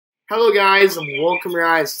Hello guys, and welcome your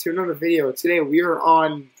eyes to another video. Today we are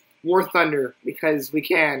on Warthunder because we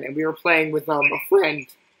can, and we are playing with a friend.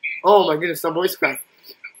 Oh my goodness, that voice crack.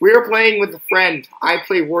 We are playing with a friend. I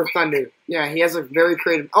play Warthunder. Yeah, he has a very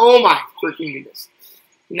creative. Oh my freaking goodness.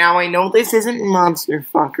 Now I know this isn't Monster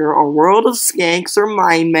Fucker or World of Skanks or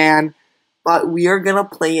Mine Man, but we are gonna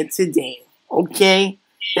play it today. Okay?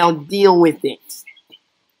 Now deal with it.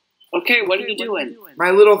 Okay, what are you doing?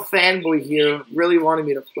 My little fanboy here really wanted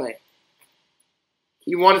me to play.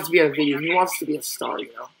 He wanted to be on a video. He wants to be a star,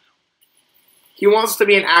 you know. He wants to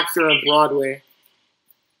be an actor on Broadway.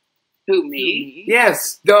 Who, me?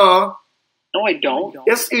 Yes, duh. No, I don't.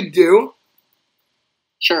 Yes, you do.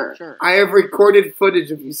 Sure. I have recorded footage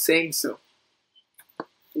of you saying so.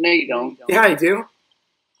 No, you don't. Yeah, I do.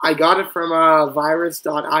 I got it from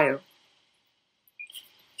virus.io.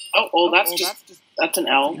 Oh, that's an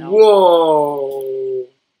L. Whoa.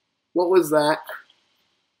 What was that?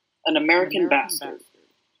 An American bastard.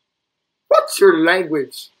 What's your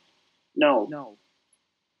language? No.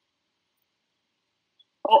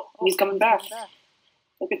 Oh, he's coming back.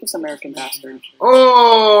 Look at this American bastard.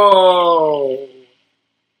 Oh.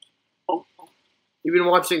 Oh. You've been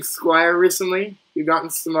watching Squire recently? You gotten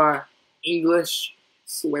some English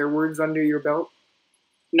swear words under your belt?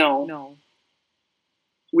 No.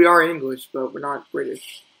 We are English, but we're not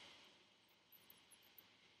British.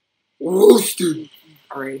 Roasted.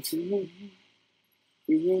 Alright.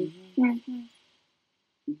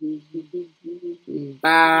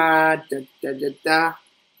 Ba da da da da.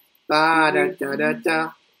 Ba da da da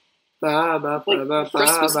da. Ba ba ba ba ba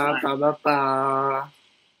ba ba ba ba.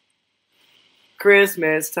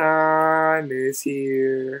 Christmas time is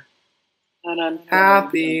here.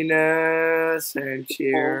 Happiness and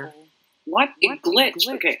cheer. What? It glitched.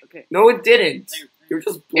 Okay. No, it didn't. You're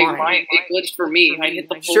just blind. It glitched for me. I hit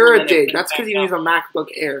the full Sure and it did. then That's because back you use a up. MacBook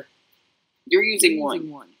Air. You're using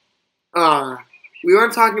one. We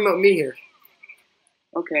weren't talking about me here.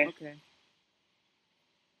 Okay.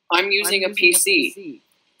 I'm using a PC.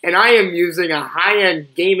 And I am using a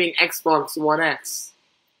high-end gaming Xbox One X.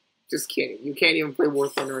 Just kidding. You can't even play War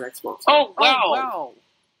Thunder on Xbox One. Oh, wow.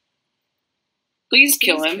 Please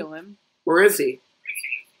kill him. Where is he?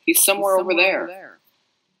 He's somewhere over there.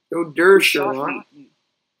 No dirt, Sherlock.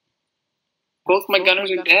 Both my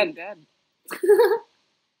gunners are dead.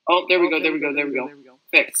 Oh, there we go.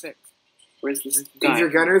 Fixed. Where's this guy? Did your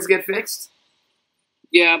gunners get fixed?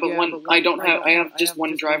 Yeah, but I have just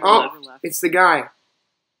one driver left. Oh, it's the guy.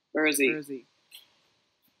 Where is he?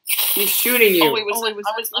 He's shooting you. Oh, I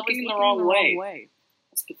was looking the wrong way.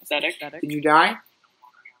 That's pathetic. Did you die?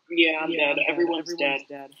 Yeah, I'm dead. Everyone's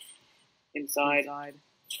dead. Inside.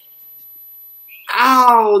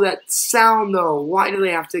 Ow, that sound though. Why do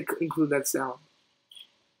they have to include that sound?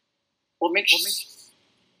 Well, make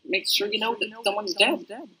sure you know that someone's dead.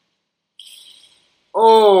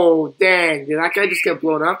 Oh, dang. Did that guy just get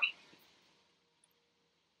blown up?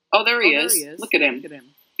 Oh, there he is. Look at him.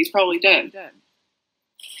 He's probably dead.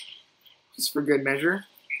 Just for good measure.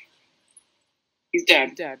 He's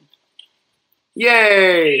dead.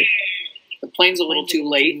 Yay! The plane's a little too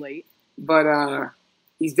late. But,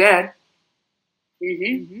 he's dead.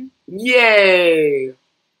 Mm-hmm. Yay!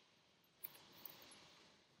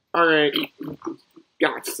 Alright.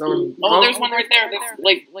 Got some. Oh, there's one right there. That's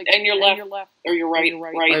like, and your left. Or your right.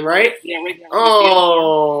 My right? Yeah, right there.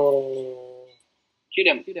 Oh! Shoot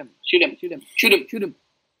him. Shoot in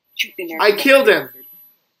there. I killed him!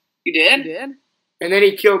 You did? And then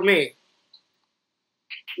he killed me.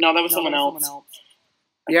 No, that was someone else.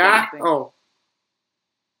 Yeah? Oh.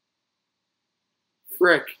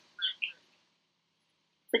 Frick.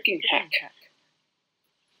 Freaking heck.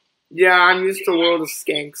 Yeah, I'm used to World of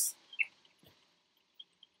Skanks.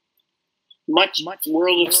 Much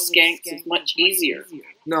World of Skanks is much easier.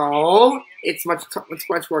 No, it's much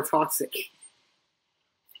more toxic.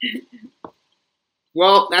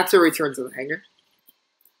 Well, that's a return to the hangar.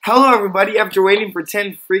 Hello, everybody. After waiting for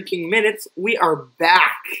 10 freaking minutes, we are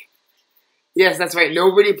back. Yes, that's right.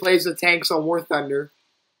 Nobody plays with tanks on War Thunder.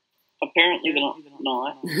 Apparently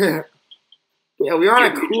not. Yeah, we're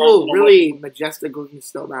on a cool, really majestic-looking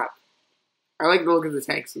snow map. I like the look of the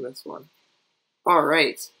tanks in this one.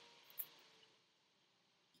 Alright.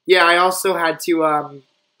 Yeah, I also had to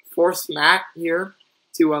force Matt here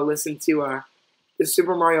to listen to the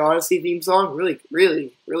Super Mario Odyssey theme song. Really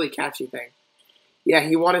catchy thing. Yeah,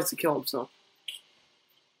 he wanted to kill himself.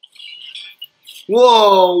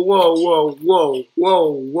 Whoa.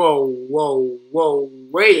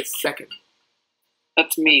 Wait a second.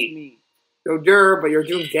 That's me. No but you're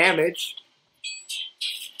doing damage.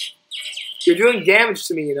 You're doing damage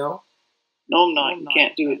to me, you know. No, I'm not. You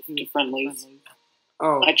can't do it to friendlies.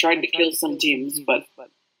 Oh. I tried to kill some teams, but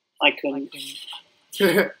I couldn't.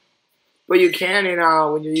 But you can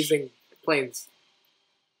when you're using planes.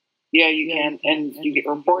 Yeah, you can, and you get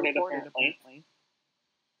reported apparently.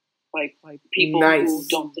 Like people who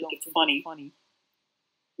don't think it's funny,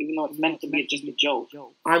 even though it's meant to be just a joke.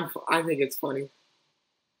 I think it's funny.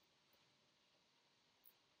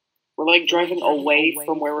 We're like driving away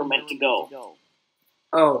from where we're meant to go.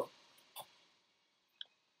 Oh.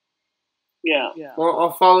 Yeah. Well,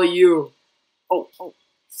 I'll follow you. Oh.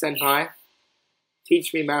 Senpai.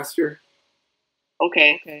 Teach me, master.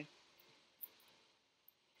 Okay.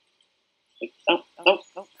 Oh.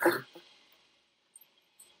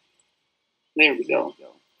 There we go.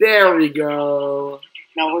 There we go.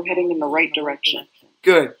 Now we're heading in the right direction.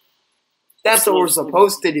 Good. That's what we're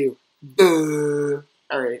supposed to do. Duh.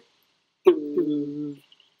 Alright.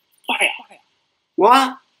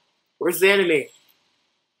 What? Where's the enemy?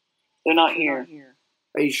 They're not here.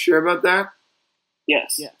 Are you sure about that?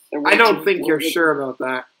 Yes. I don't think you're sure about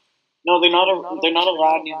that. No, they're not. They're not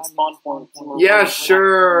allowed near the spawn points. Yeah,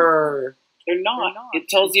 sure. They're not. It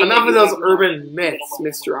tells you. Enough of those urban myths,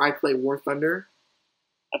 Mister. I play Warthunder.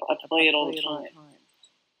 I play it all the time.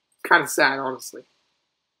 Kind of sad, honestly.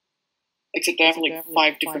 Except I have like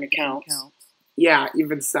 5 different accounts. Yeah,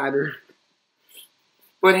 even sadder.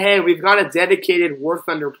 But hey, we've got a dedicated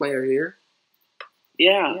Warthunder player here.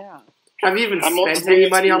 Yeah. Have you even spent any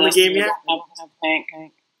money on the game yet?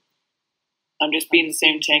 Tank. I'm just being the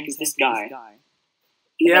same tank as this guy.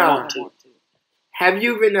 Yeah. Have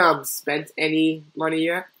you even spent any money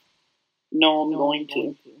yet? No, I'm going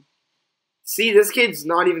to. See, this kid's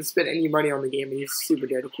not even spent any money on the game, and he's super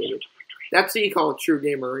dedicated. That's what you call a true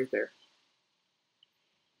gamer right there.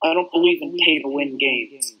 I don't believe in pay-to-win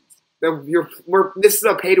games. This is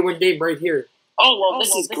a pay-to-win game right here. Oh, well,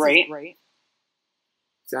 this is great.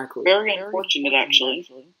 Exactly. Very unfortunate, actually.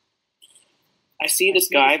 I see this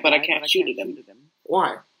guy, but I can't shoot at him.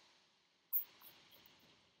 Why?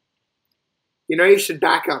 You know you should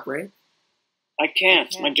back up, right? I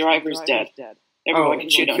can't. My driver's dead. Everyone can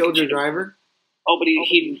shoot him. You killed your driver? Oh, but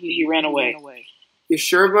he ran away. You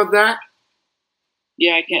sure about that?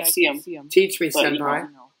 Yeah, I can't see him. Teach me, senpai.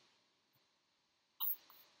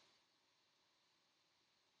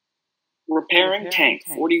 Repairing tank.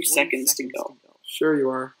 40 seconds to go. Sure you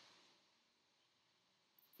are.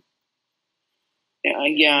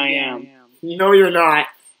 Yeah, I am. No, you're not.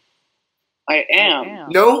 I am.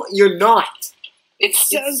 No, you're not. It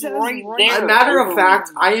says right there. As a matter of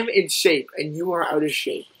fact, I am in shape, and you are out of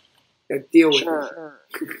shape. Now deal with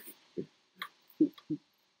it.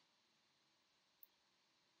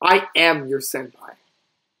 I am your senpai.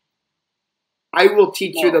 I will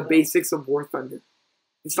teach you the basics of Warthunder.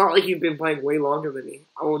 It's not like you've been playing way longer than me.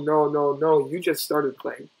 Oh, no. You just started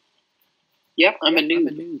playing. Yep, I'm a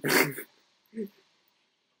noob.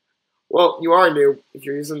 Well, you are new if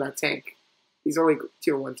you're using that tank. These are only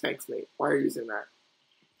tier 1 tanks, mate. Why are you using that?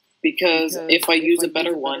 Because if I use a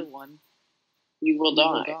better one, you will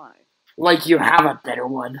die. Like you have a better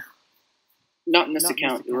one. Not in this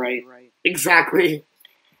account, you're right. Exactly.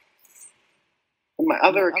 On my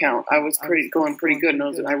other account, I was going pretty good,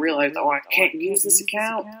 and I realized, I can't use this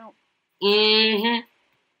account. Mm-hmm.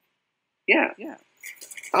 Yeah.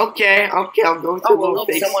 Okay, I'll go through a little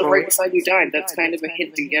fake someone story. right beside you died. That's kind of a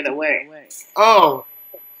hint to get away. Oh,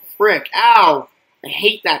 frick. Ow. I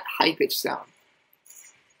hate that high-pitched sound.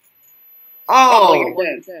 Oh,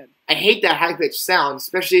 you're dead. I hate that high-pitched sound,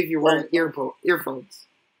 especially if you're wearing earphones.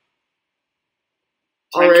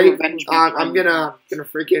 Alright, I'm gonna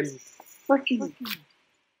freaking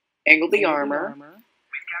angle the armor.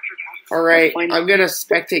 Alright, I'm gonna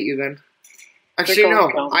spectate you then. Actually,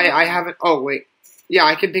 no, I haven't. Oh, wait. Yeah,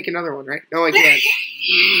 I can pick another one, right? No, I can't.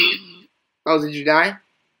 Oh, did you die?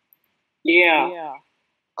 Yeah.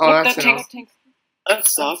 Oh, that's enough. That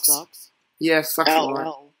sucks. Yeah, sucks a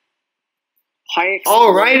lot.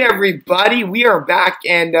 Alright, everybody, we are back,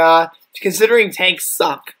 and considering tanks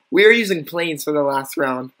suck, we are using planes for the last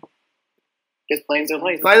round. Because planes are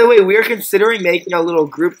light. By the way, we are considering making a little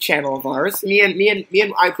group channel of ours. Me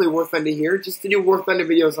and I play Warthunder here, just to do Warthunder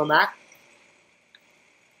videos on that.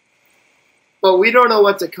 But we don't know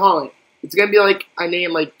what to call it. It's gonna be like a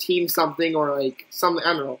name like Team something or like something,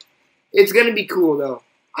 I don't know. It's gonna be cool though.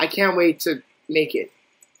 I can't wait to make it.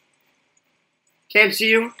 Can't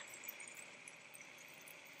you?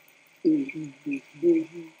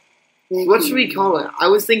 What should we call it? I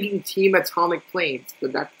was thinking Team Atomic Planes,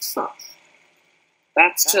 but that sucks.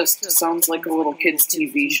 That's just sounds like a little kid's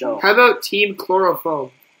TV show. How about Team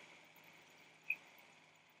Chloroform?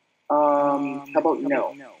 How about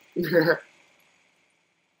no?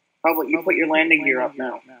 How about you put your landing gear up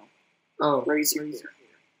now? Oh, Raise your gear.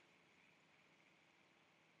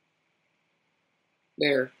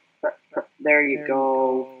 there. There you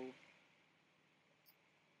go.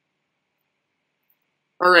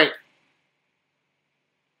 All right.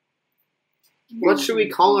 What should we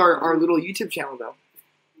call our little YouTube channel, though?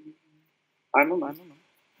 I don't know.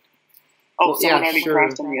 Oh, Well, someone yeah, already sure.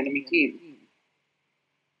 crashed on the enemy team.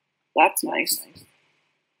 That's nice.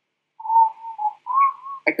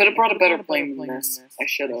 I could have brought a better plane than this. I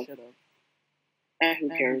should have. Who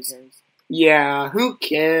cares? Yeah, who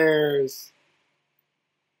cares?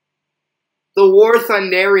 The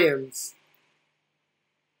Warthunderians.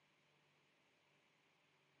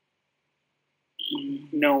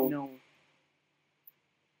 No. No.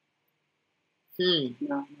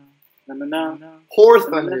 No.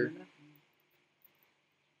 Warthunder.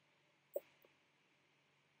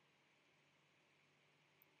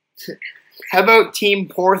 How about Team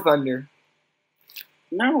Warthunder?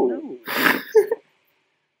 No. I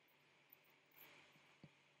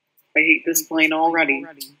hate this plane already.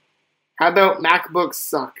 How about MacBooks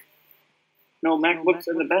suck? No, MacBooks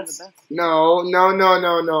are the best. No.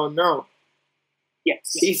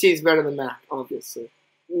 Yes. PC is better than Mac, obviously.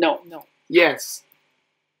 No. Yes.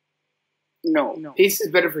 No. PC is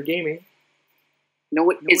better for gaming. No,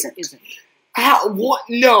 it isn't. How? What?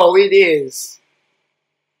 No, it is.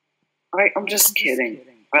 I'm just kidding.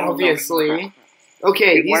 I don't Obviously. know.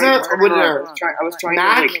 Okay, Wait, these why are what are I was trying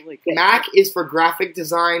Mac. to like, Mac is for graphic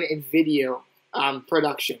design and video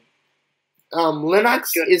production.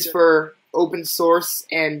 Linux Good. is for open source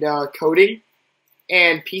and coding,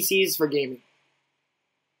 and PC is for gaming.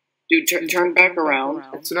 Dude, turn back around.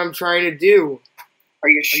 That's what I'm trying to do. Are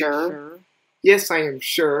you sure? Yes, I am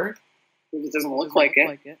sure. It doesn't look like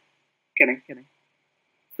it. Kidding.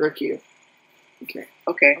 Frick you. Okay.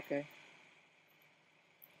 Okay.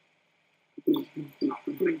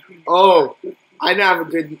 Oh, I now have a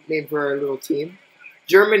good name for our little team.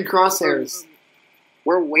 German Crosshairs.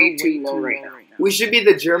 We're way too low right now. We should be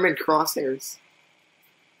the German Crosshairs.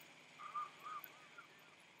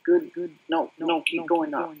 Good. No, keep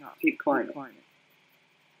going up. Keep climbing.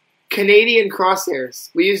 Canadian Crosshairs.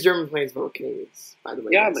 We use German planes, but we're Canadians, by the way.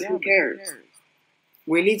 Yeah, guys. but who cares?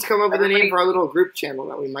 We need to come up with a name for our little group channel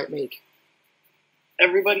that we might make.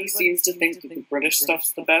 Everybody seems to think that the British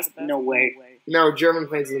stuff's the best. No way. No, German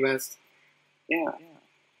planes are the best. Yeah.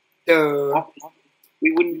 Duh.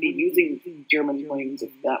 We wouldn't be using German planes if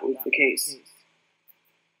that was the case.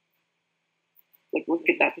 Like, look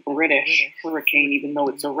at that British hurricane, even though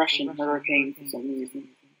it's a Russian hurricane for some reason.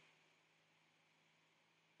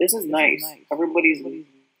 This is nice. Everybody's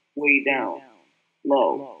way down.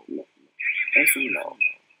 Low. Nice and low.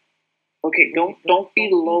 Okay, don't be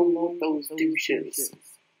low with those douches.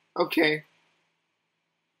 Okay.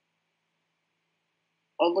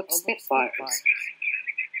 Oh, look, Spitfires.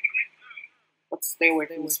 Let's stay away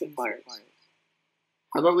from the Spitfires.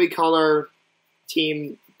 How about we call our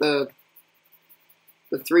team the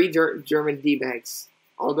three German D-bags?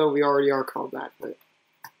 Although we already are called that, but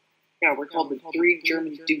Yeah, we're called the three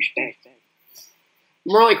German douchebags.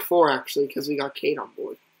 more like four actually, because we got Kate on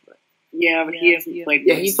board. Yeah, but he hasn't played.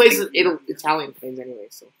 Yeah, he plays Italian planes anyway,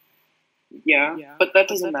 so. Yeah, but that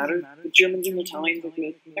doesn't matter. The Germans and Italians are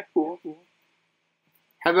good. They're cool.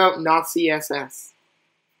 How about Nazi SS?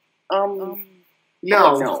 No.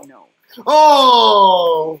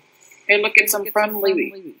 Oh! Hey, look, it's some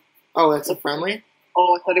friendly. Oh, that's a friendly?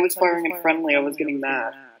 Oh, I thought he was firing at friendly. I was getting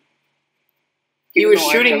mad. He was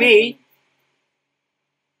shooting me.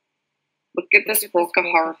 Look at this Polka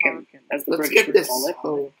Hurricane, as the Let's British get would this. call it.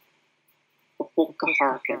 Oh. The Polka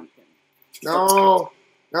Hurricane. No.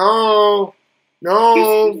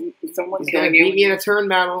 Is someone He's gonna killing beat me in you? a turn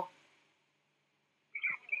battle.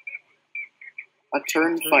 A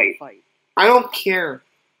turn fight. I don't care.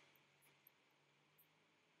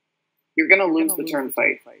 You're gonna lose the turn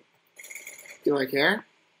fight. Do I care?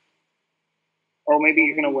 Or maybe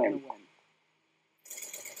you're gonna win.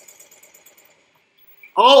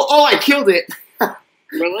 Oh, I killed it.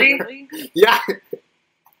 Really? Yeah.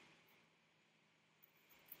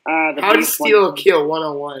 How to beast steal a one. kill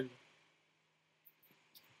 101.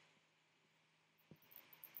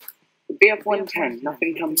 The BF-110,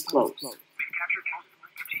 nothing comes close.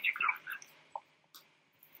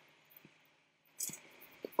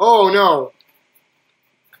 Oh no.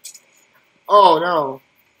 Oh no.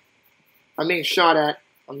 I'm being shot at.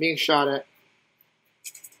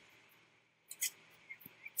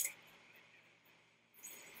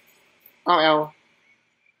 Oh, L.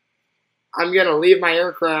 I'm gonna leave my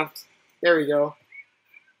aircraft. There we go.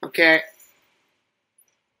 Okay.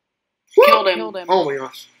 Killed him. Oh my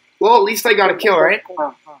gosh. Well, at least I got a kill, right?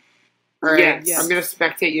 Alright, Yes. I'm gonna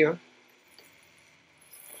spectate you.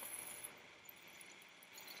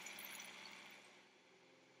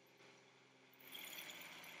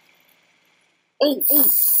 Oh,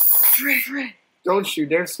 Frick. Don't shoot,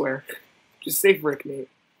 dare swear. Just say frick, mate.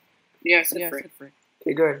 yes, frick.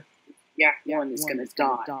 Okay, good. Yeah, one is gonna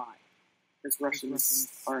die. Because Russians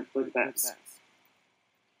aren't the best.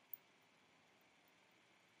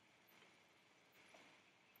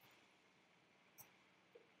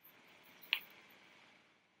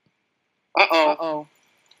 Uh-oh.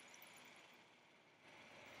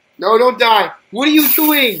 No, don't die. What are you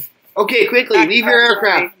doing? Okay, quickly, leave your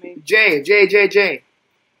aircraft. J.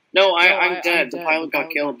 No, I'm dead. The pilot got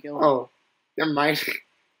killed. Oh, never mind.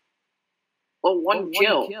 Oh, one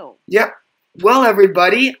kill. Yep. Well,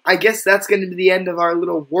 everybody, I guess that's going to be the end of our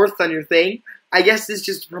little Warthunder thing. I guess this is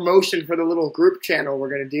just a promotion for the little group channel we're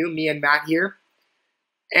going to do, me and Matt here.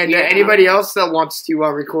 And anybody else that wants to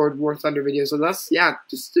record Warthunder videos with us, yeah,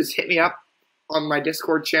 just hit me up on my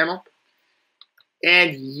Discord channel.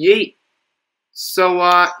 And yeet. So,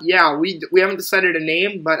 yeah, we haven't decided a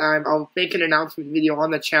name, but I'll make an announcement video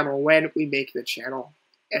on the channel when we make the channel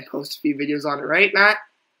and post a few videos on it, right, Matt?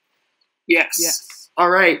 Yes. All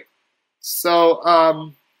right. So,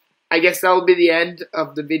 I guess that will be the end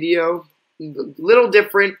of the video. A little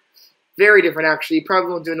different. Very different, actually.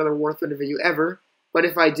 Probably won't do another Warthunder video ever. But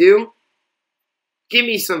if I do, give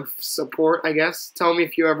me some support, I guess. Tell me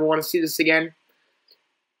if you ever want to see this again.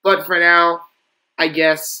 But for now, I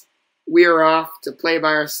guess we are off to play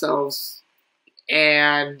by ourselves.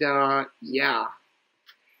 And, yeah.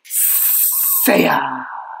 See ya!